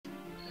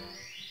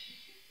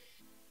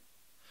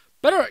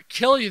Better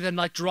kill you than,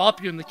 like,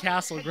 drop you in the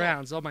castle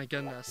grounds. Oh my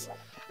goodness.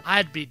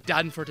 I'd be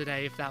done for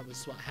today if that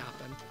was what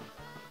happened.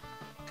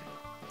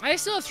 I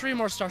still have 3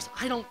 more stars.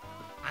 I don't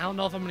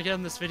know if I'm gonna get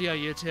in this video,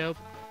 YouTube.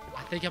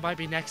 I think it might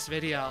be next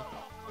video.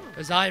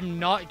 Because I'm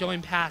not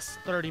going past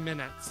 30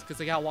 minutes. Because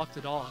I gotta walk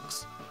the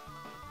dogs.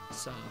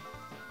 So,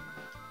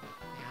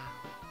 yeah.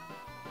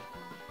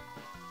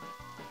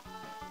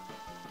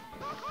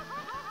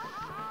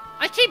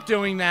 I keep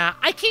doing that.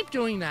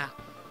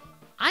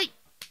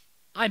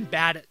 I'm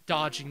bad at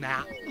dodging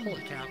that.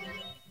 Holy cow.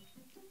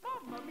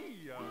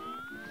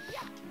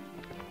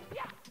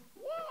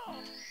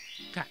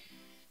 Okay.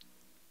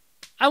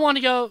 I want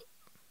to go...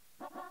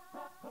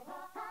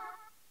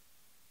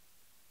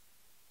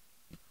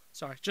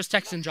 Sorry, just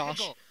texting Josh.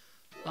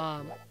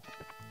 Okay,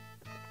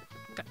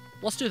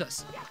 let's do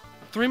this.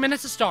 3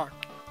 minutes to start.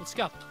 Let's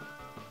go.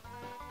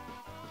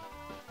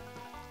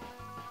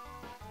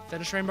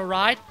 Finish Rainbow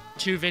Ride.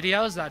 2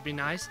 videos, that'd be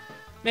nice.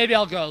 Maybe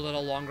I'll go a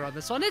little longer on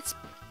this one. It's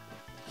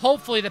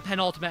hopefully the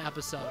penultimate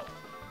episode.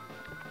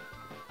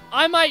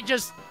 I might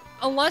just,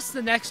 unless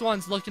the next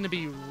one's looking to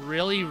be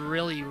really,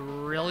 really,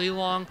 really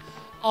long,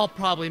 I'll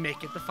probably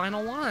make it the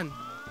final one.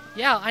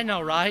 Yeah, I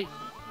know, right?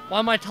 Why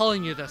am I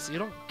telling you this? You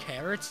don't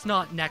care? It's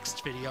not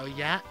next video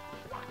yet.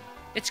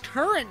 It's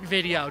current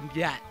video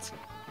yet.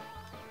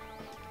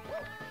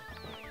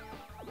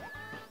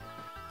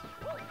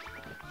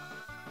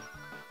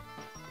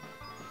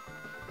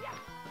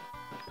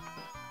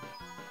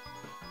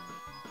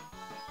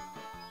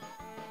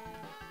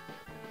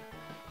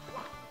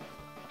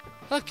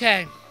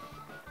 Okay.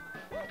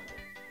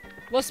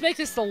 Let's make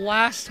this the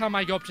last time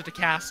I go up to the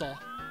castle.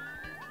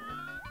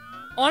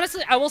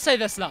 Honestly, I will say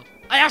this though.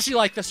 I actually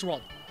like this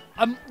world.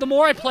 The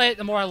more I play it,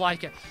 the more I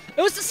like it.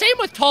 It was the same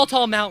with Tall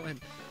Tall Mountain.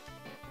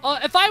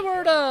 If I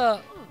were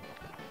to...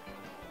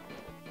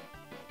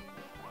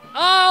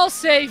 I'll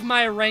save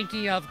my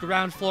ranking of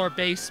ground floor,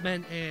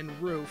 basement, and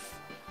roof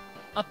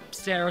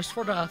upstairs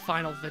for the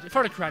final video.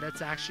 For the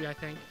credits, actually, I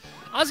think.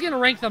 I was gonna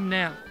rank them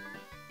now.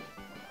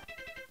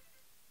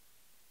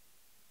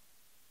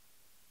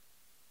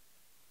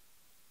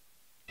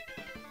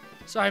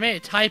 So I made a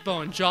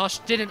typo and Josh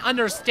didn't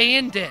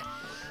understand it.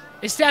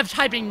 Instead of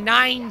typing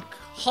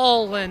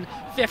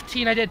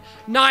 9:15, I did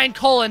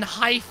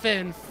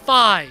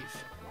 9:-5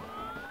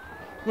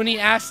 when he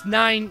asked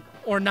 9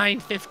 or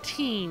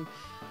 9:15.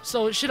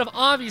 So it should have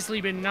obviously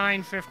been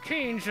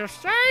 9:15,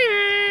 just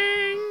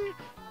saying.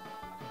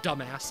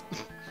 Dumbass.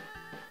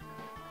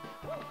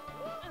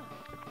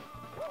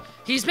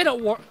 He's been at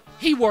work.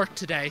 He worked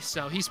today,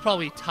 so he's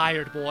probably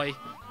tired, boy.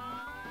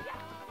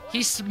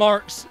 He's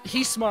smart.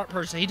 He's smart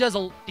person. He does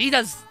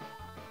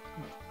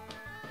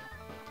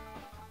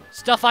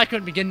stuff I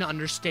couldn't begin to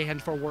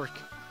understand for work.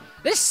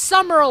 This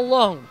summer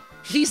alone,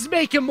 he's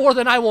making more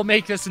than I will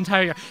make this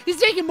entire year. He's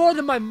making more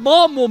than my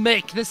mom will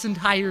make this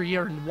entire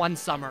year in one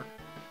summer.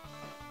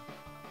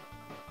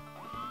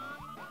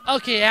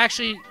 Okay,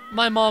 actually,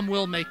 my mom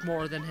will make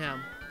more than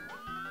him.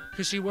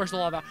 Because she works a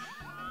lot of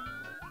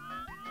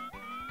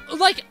hours.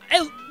 Like,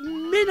 at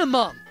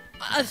minimum,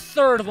 a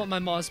third of what my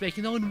mom's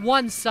making, though, in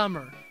one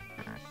summer.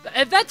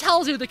 If that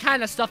tells you the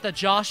kind of stuff that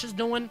Josh is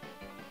doing,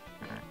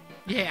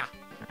 yeah.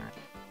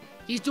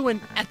 He's doing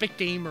epic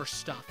gamer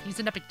stuff. He's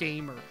an epic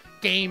gamer.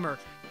 Gamer.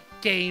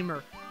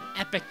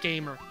 Epic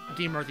gamer.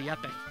 Gamer the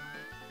epic.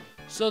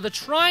 So the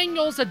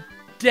triangles of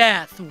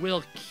death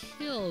will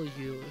kill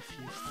you if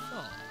you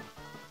fall.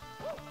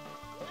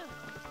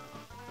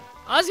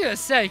 I was gonna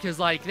say, because,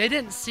 like, they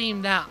didn't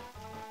seem that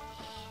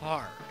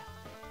hard.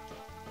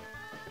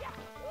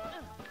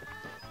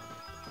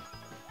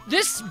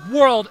 This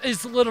world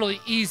is literally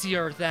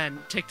easier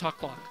than tick-tock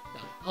clock. No,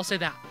 I'll say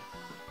that.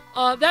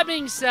 That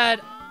being said,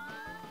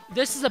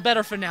 this is a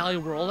better finale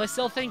world, I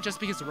still think, just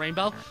because of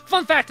Rainbow.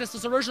 Fun fact, this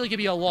was originally going to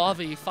be a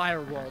lava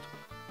fire world.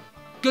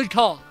 Good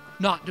call,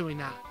 not doing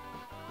that.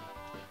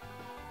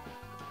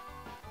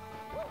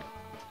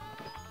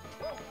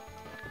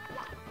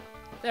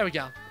 There we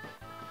go.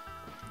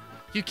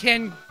 You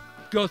can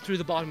go through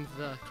the bottom of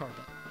the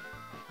carpet.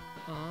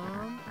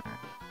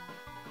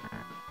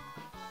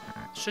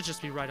 Should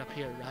just be right up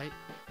here, right?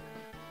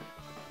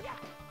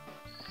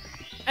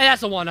 And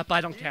that's a 1-up,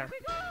 I don't care.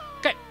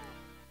 Okay.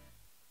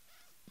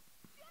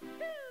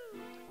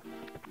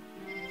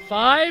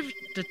 5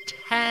 to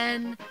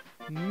 10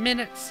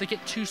 minutes to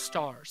get 2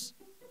 stars.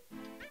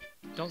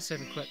 Don't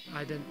save and quit.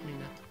 I didn't mean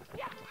that.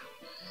 Wow.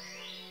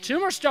 2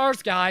 more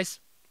stars, guys.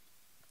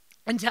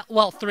 Until,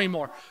 well, 3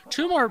 more.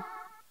 2 more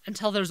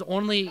until there's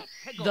only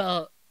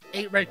the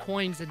 8 red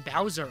coins and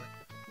Bowser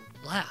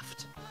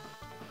left.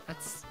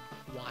 That's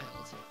wild.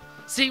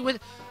 See, I'm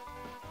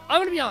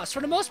gonna be honest,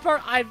 for the most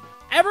part,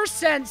 ever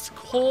since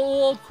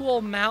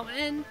Cool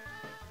Mountain,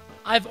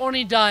 I've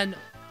only done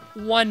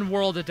 1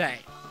 world a day.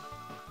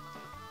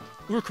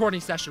 Recording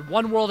session,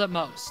 1 world at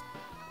most.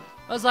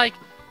 I was like,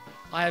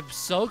 I'm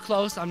so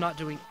close, I'm not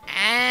doing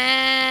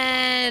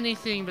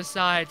anything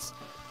besides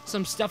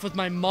some stuff with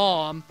my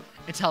mom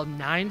until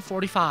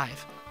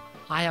 9:45.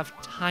 I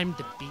have time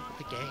to beat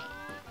the game.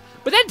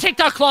 But then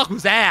tick-tock clock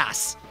was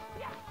ass.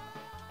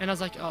 And I was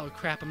like, oh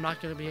crap, I'm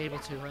not gonna be able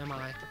to, am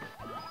I?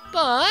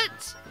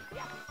 But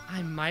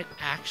I might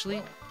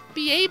actually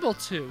be able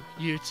to,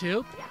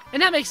 YouTube.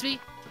 And that makes me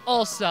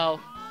also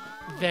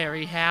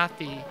very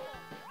happy.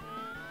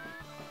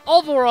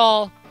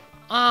 Overall,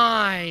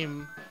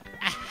 I'm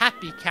a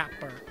happy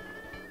camper.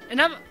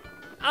 And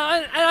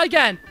and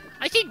again,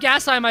 I keep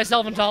gaslighting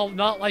myself until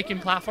not liking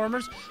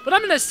platformers, but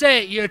I'm gonna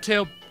say it,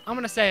 YouTube. I'm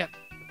gonna say it.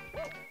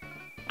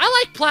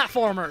 I like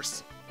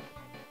platformers.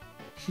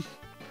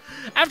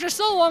 After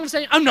so long of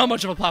saying, I'm not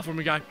much of a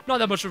platformer guy. Not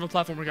that much of a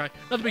platformer guy.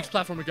 Not the biggest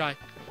platformer guy.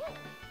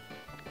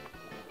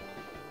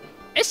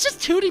 It's just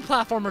 2D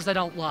platformers I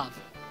don't love.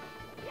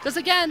 Because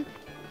again,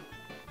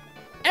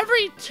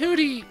 every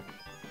 2D,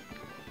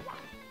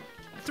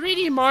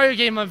 3D Mario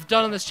game I've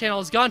done on this channel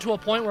has gone to a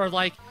point where I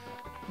like,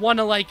 want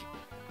to like,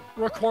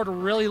 record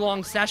really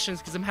long sessions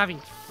because I'm having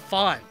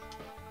fun.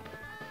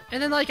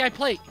 And then like I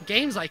play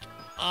games like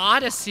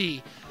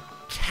Odyssey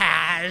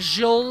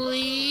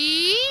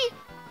casually.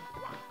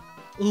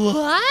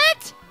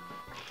 What?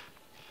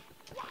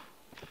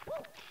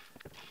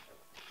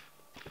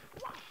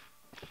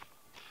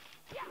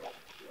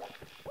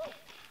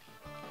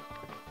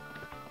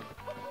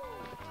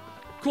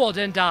 Cool,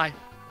 didn't die.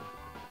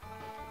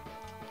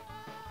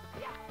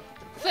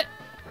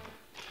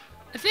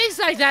 Things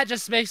like that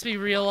just makes me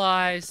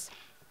realize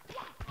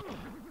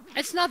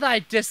it's not that I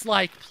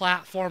dislike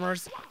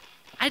platformers.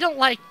 I don't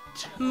like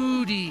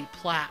 2D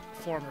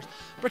platformers,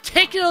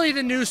 particularly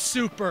the new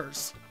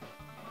Supers.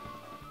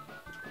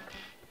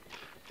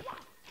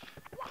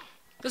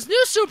 This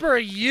new Super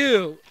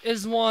U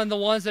is one of the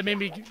ones that made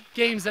me,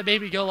 games that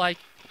made me go like,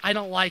 I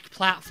don't like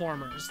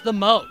platformers the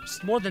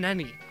most, more than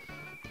any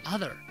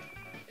other.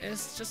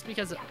 It's just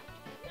because it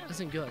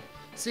isn't good.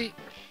 See,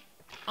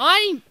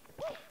 I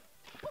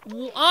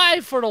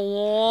for the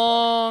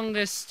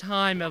longest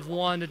time have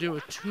wanted to do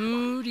a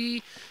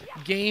 2D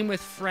game with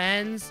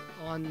friends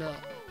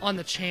on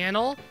the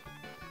channel,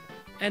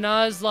 and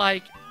I was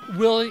like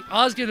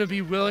gonna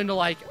be willing to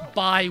like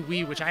buy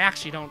Wii, which I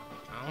actually don't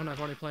own. I've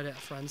already played it at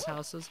friends'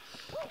 houses.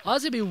 I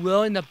was gonna be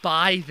willing to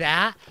buy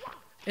that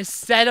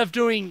instead of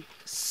doing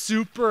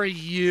Super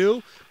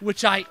U,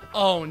 which I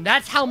own.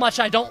 That's how much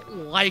I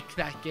don't like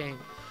that game.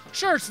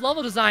 Sure, its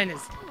level design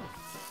is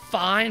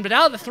fine, but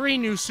out of the 3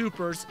 new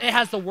Supers, it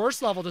has the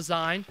worst level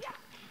design,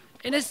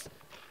 and it's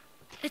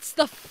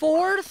the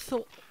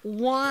 4th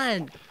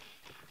one.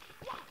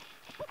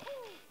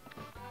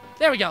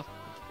 There we go.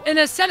 In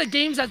a set of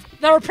games that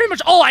were pretty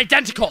much all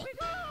identical.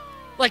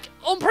 Like,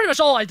 pretty much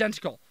all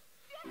identical.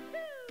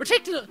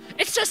 Particularly,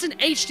 it's just an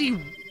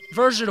HD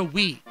version of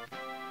Wii.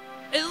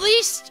 At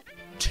least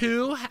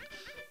 2.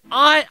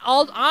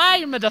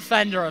 I'm a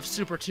defender of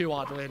Super 2,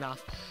 oddly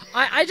enough.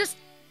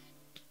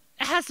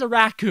 It has the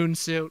raccoon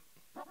suit.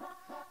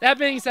 That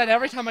being said,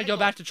 every time I go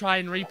back to try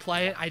and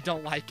replay it, I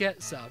don't like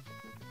it, so.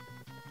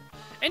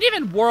 And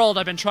even World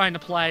I've been trying to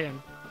play, and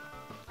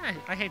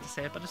I hate to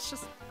say it, but it's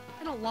just,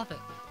 I don't love it.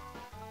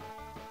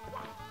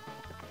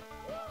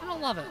 I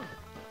don't love it.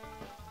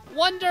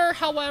 Wonder,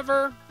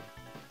 however,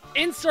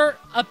 insert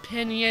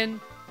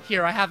opinion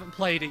here. I haven't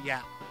played it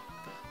yet.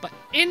 But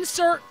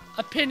insert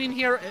opinion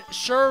here, it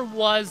sure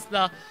was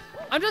the...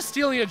 I'm just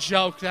stealing a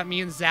joke that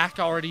me and Zach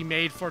already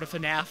made for the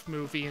FNAF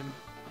movie and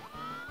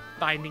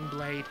Binding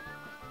Blade.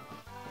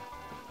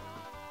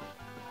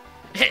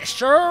 It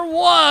sure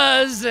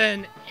was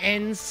an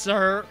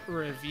insert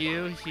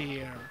review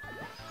here.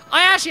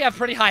 I actually have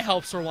pretty high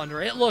hopes for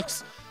Wonder. It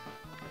looks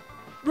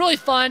really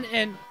fun,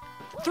 and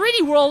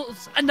 3D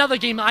World's another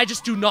game I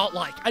just do not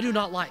like. I do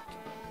not like.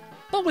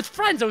 But with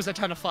friends, it was a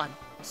ton of fun.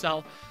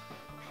 So,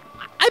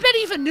 I bet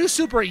even New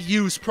Super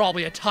U's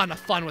probably a ton of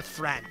fun with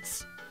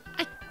friends.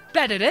 I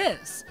bet it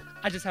is.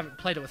 I just haven't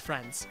played it with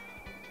friends.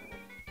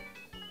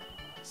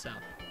 So,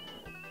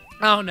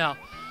 I don't know.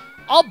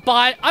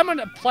 I'm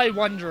gonna play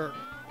Wonder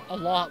a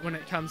lot when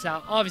it comes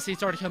out. Obviously,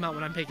 it's already come out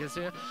when I'm picking this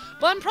video.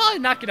 But I'm probably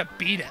not gonna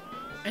beat it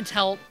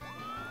until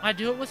I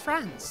do it with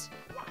friends.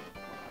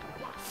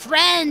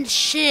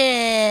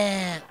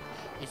 Friendship!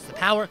 It's the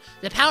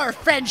power of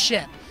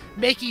friendship.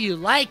 Making you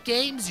like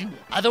games you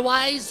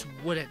otherwise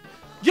wouldn't.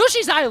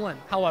 Yoshi's Island,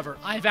 however,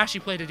 I've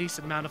actually played a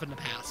decent amount of in the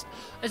past.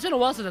 It's been a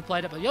while since I've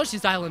played it, but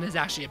Yoshi's Island is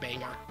actually a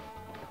banger.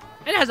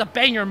 It has a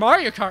banger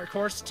Mario Kart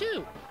course,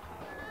 too.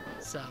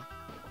 So,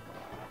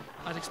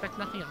 I'd expect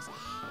nothing else.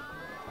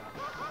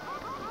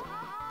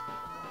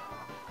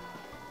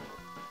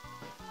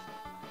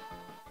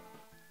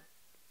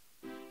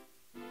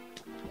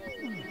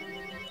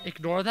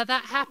 Ignore that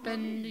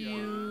happened,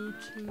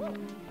 YouTube.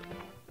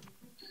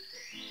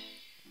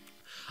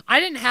 I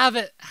didn't have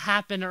it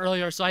happen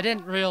earlier, so I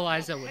didn't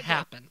realize it would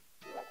happen.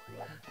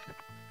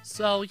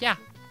 So, yeah.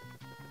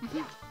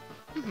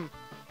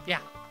 Yeah.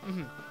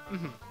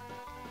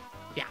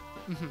 Yeah.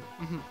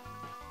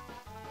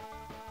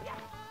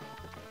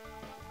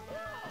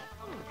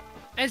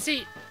 And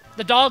see,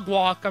 the dog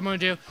walk I'm gonna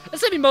do,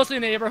 it's gonna be mostly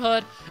in the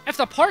neighborhood. If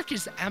the park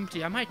is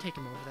empty, I might take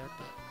him over there,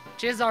 but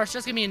chances are it's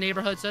just gonna be a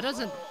neighborhood, so it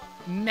doesn't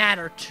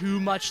matter too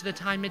much the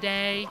time of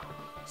day.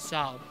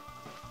 So,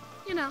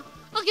 you know,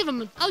 I'll give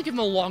them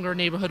a longer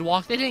neighborhood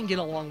walk. They didn't get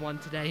a long one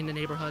today in the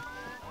neighborhood.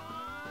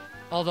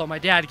 Although my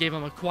dad gave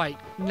them a quite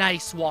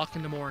nice walk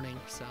in the morning,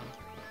 so.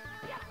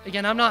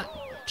 Again, I'm not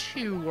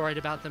too worried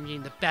about them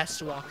getting the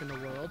best walk in the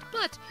world,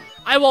 but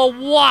I will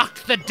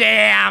walk the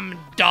damn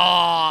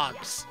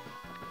dogs.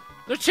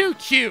 They're too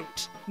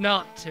cute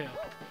not to.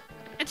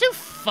 And too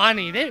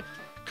funny.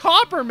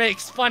 Copper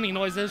makes funny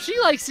noises. She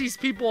like sees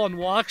people on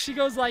walks. She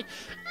goes like,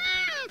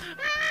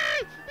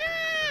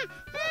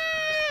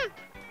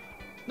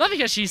 not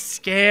because she's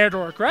scared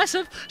or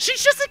aggressive.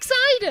 She's just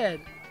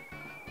excited.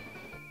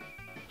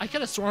 I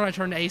could have sworn I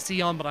turned the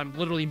AC on, but I'm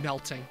literally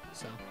melting.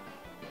 So,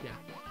 yeah.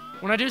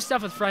 When I do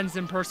stuff with friends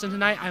in person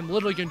tonight, I'm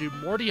literally going to do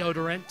more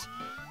deodorant.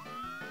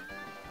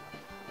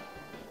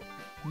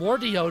 More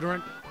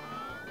deodorant.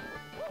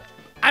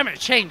 I'm going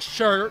to change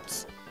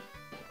shirts.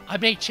 I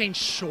may change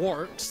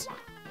shorts.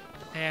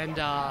 And,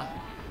 I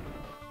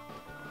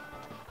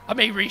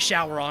may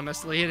re-shower,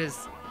 honestly. It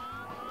is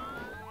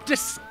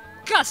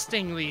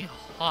disgustingly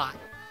hot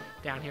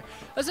down here.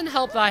 Doesn't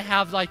help that I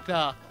have, like,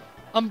 the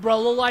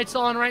umbrella lights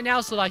on right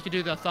now so that I can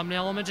do the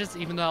thumbnail images,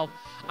 even though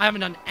I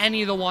haven't done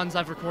any of the ones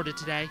I've recorded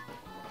today,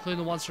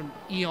 including the ones from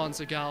eons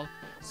ago.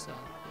 So,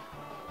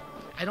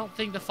 I don't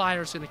think the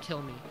fire is going to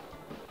kill me.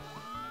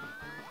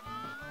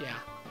 Yeah,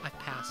 I've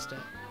passed it.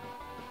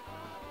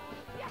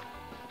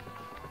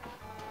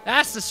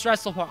 That's the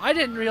stressful part. I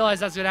didn't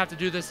realize I was going to have to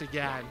do this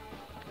again.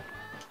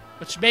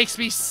 Which makes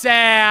me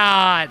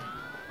sad.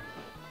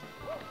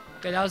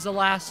 Okay, that was the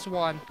last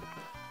one.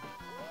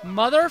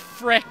 Mother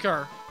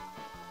fricker.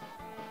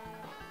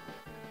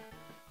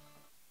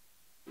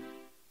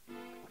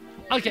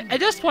 Okay, at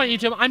this point,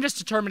 YouTube, I'm just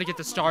determined to get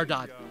the star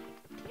done.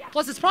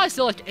 Plus, it's probably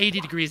still like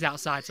 80 degrees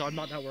outside, so I'm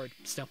not that worried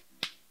still.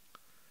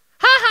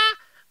 Haha!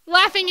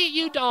 Laughing at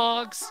you,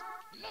 dogs.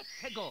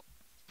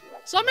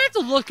 So I'm gonna have to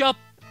look up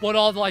what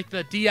all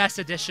the DS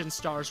edition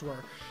stars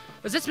were.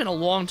 Because it's been a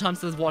long time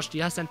since I've watched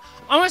DS, and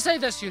I'm gonna say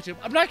this, YouTube.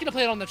 I'm not gonna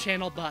play it on the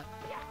channel, but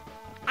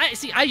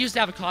I used to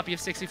have a copy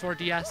of 64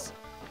 DS,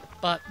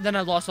 but then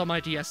I lost all my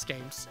DS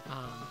games.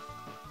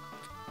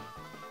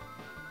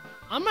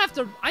 I'm gonna have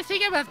to. I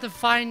think I'm gonna have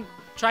to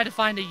try to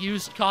find a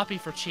used copy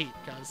for cheap,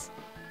 because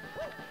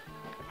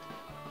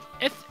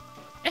if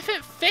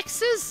it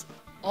fixes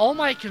all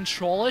my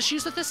control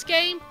issues with this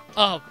game,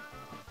 oh,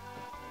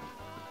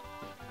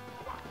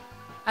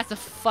 that's a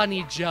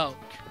funny joke.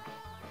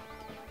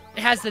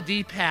 It has the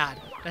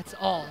D-pad. That's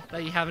all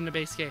that you have in the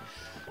base game.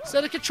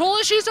 So the control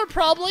issues are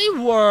probably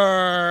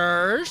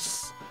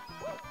worse,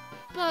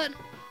 but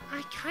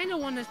I kind of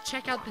want to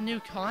check out the new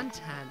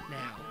content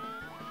now.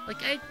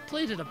 Like, I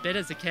played it a bit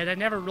as a kid. I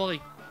never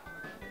really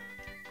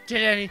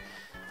did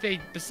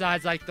anything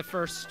besides, like, the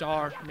first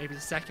star, maybe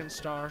the second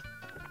star.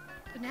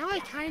 But now I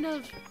kind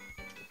of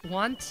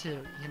want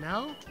to, you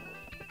know?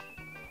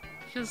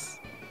 Because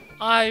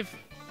I've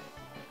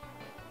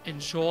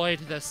enjoyed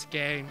this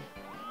game.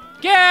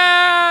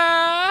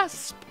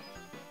 Gasp!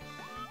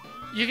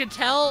 You can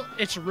tell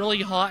it's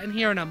really hot in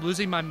here and I'm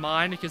losing my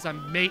mind because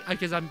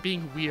I'm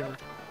being weird.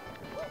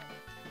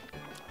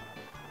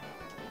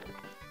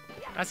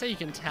 That's how you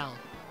can tell.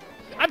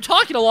 I'm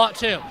talking a lot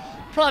too.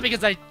 Probably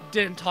because I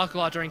didn't talk a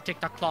lot during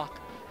tick-tock clock.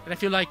 And I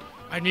feel like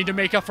I need to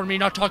make up for me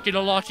not talking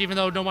a lot even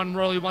though no one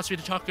really wants me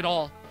to talk at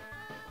all.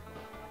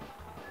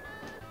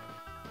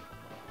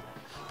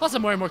 Plus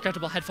I'm wearing more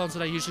comfortable headphones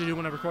than I usually do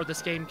when I record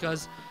this game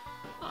because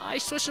I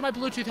switched to my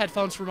Bluetooth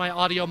headphones for my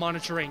audio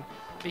monitoring.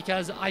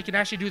 Because I can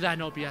actually do that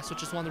in OBS,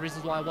 which is one of the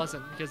reasons why I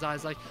wasn't. Because I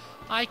was like,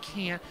 I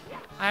can't.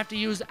 I have to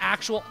use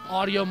actual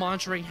audio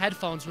monitoring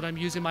headphones when I'm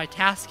using my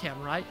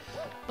Tascam, right?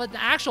 But the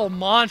actual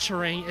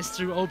monitoring is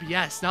through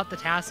OBS, not the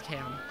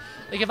Tascam.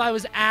 Like, if I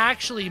was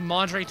actually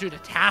monitoring through the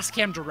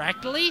Tascam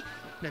directly,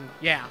 then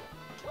yeah.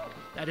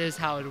 That is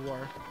how it would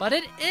work. But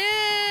it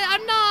is...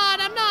 I'm not.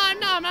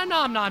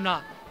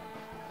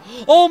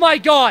 Oh my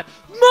god!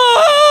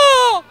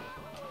 No!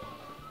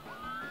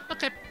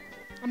 Okay.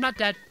 I'm not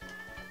dead.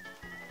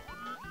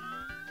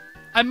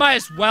 I might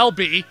as well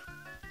be.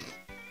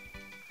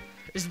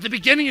 It's the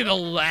beginning of the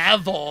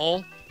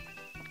level.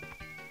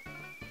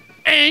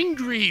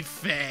 Angry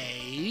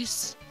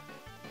face.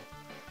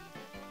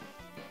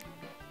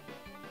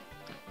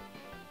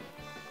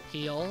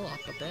 Heal up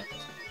a bit.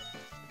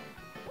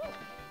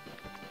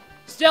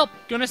 Still,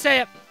 gonna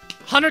say it.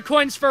 100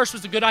 coins first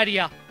was a good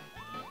idea.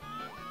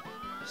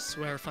 I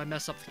swear if I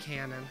mess up the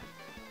cannon.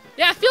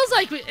 Yeah, it feels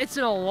like it's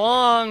been a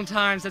long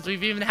time since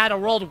we've even had a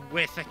world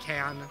with a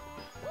cannon.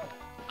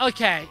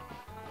 Okay.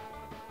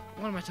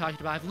 What am I talking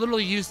about? I've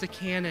literally used the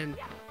cannon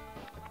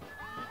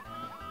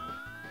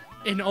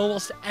in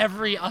almost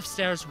every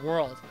upstairs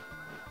world.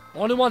 The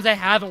only ones I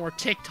haven't were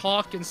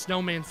tick-tock and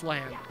Snowman's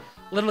Land.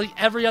 Literally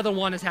every other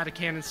one has had a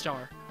cannon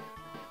star.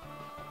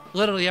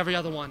 Literally every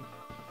other one.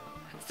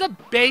 It's the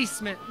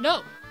basement.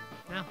 No.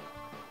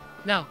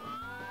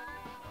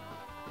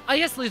 I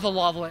guess leave the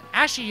lava.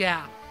 Actually,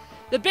 yeah.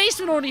 The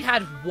basement only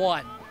had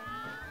one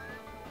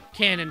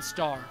cannon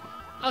star.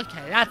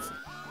 Okay,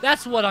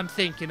 that's what I'm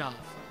thinking of.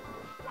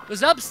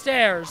 Because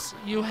upstairs,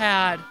 you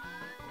had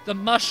the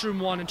mushroom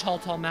one in Tall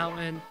Tall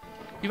Mountain.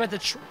 You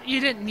had you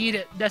didn't need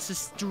it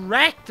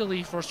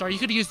directly for a star. You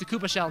could have used the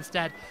Koopa Shell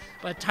instead,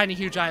 but Tiny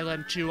Huge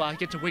Island to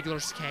get to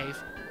Wiggler's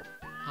Cave.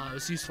 It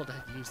was useful to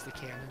use the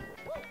cannon.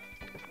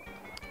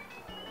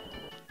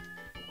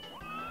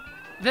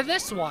 Then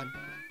this one,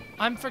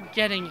 I'm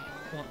forgetting it.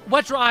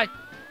 Wet Dry.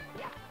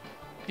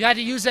 You had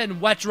to use it in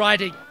Wet Dry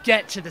to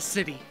get to the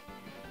city.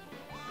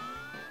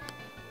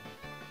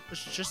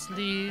 Which just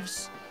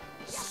leaves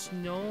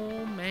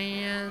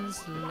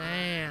Snowman's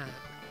Land.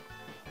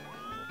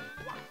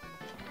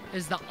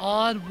 Is the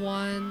odd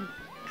one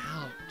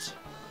out.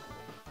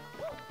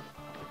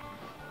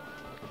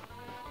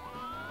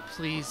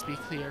 Please be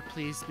clear,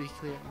 please be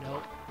clear.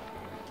 Nope.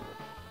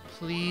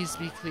 Please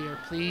be clear,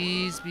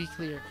 please be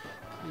clear.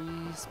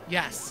 Please.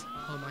 Yes.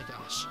 Oh my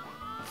gosh.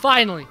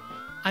 Finally,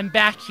 I'm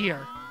back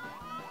here.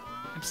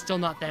 I'm still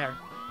not there.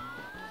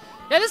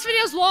 Yeah, this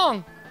video's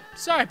long.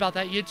 Sorry about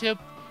that, YouTube.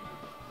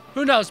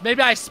 Who knows?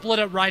 Maybe I split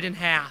it right in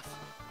half.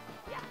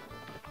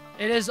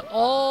 It is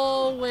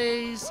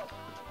always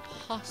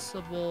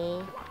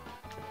possible.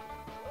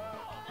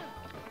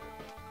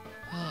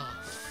 Oh,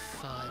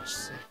 fudge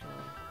sickle.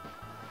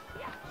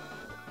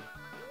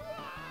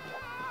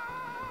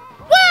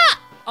 What?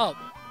 Oh,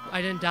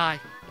 I didn't die.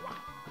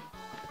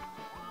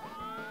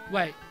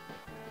 Wait.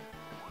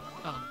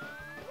 Oh.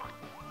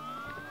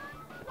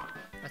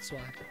 That's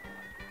why.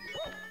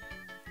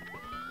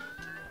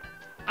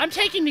 I'm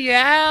taking the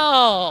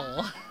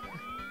L!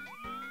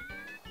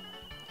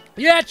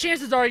 Yeah,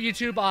 chances are,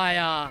 YouTube,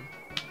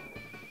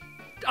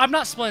 I'm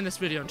not splitting this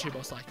video in two,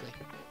 most likely.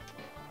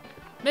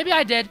 Maybe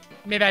I did.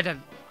 Maybe I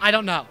didn't. I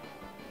don't know.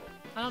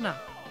 I don't know.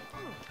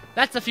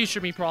 That's a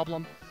future me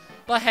problem.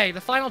 But hey,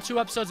 the final 2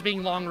 episodes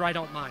being longer, I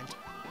don't mind.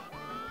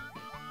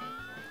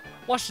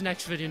 Watch the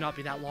next video not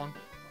be that long.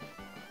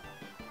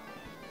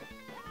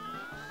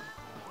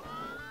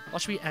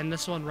 Watch me end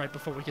this one right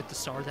before we get the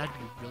star. That'd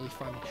be really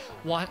funny.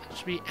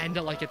 Watch me end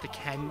it like at the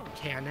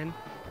cannon.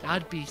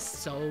 That'd be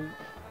so...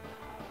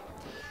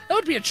 That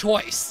would be a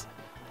choice.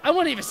 I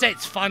wouldn't even say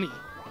it's funny.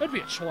 That would be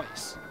a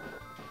choice.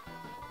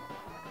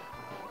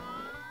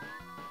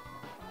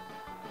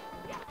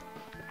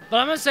 But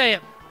I'm gonna say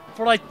it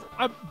for like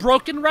a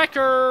broken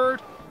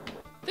record.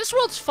 This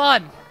world's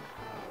fun.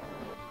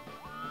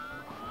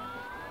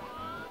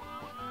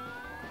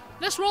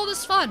 This world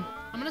is fun.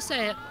 I'm gonna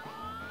say it.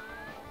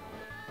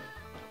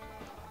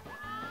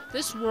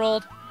 This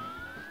world...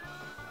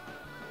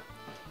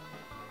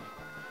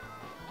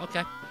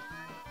 Okay.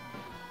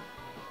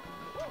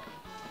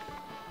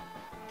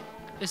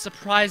 Is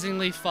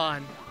surprisingly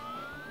fun.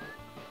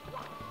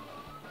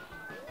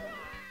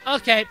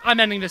 Okay, I'm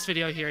ending this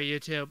video here,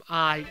 YouTube.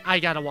 I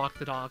gotta walk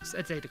the dogs.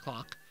 It's 8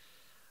 o'clock.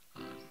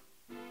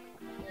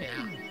 Yeah.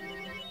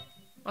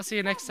 I'll see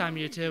you next time,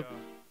 YouTube.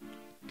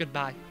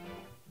 Goodbye.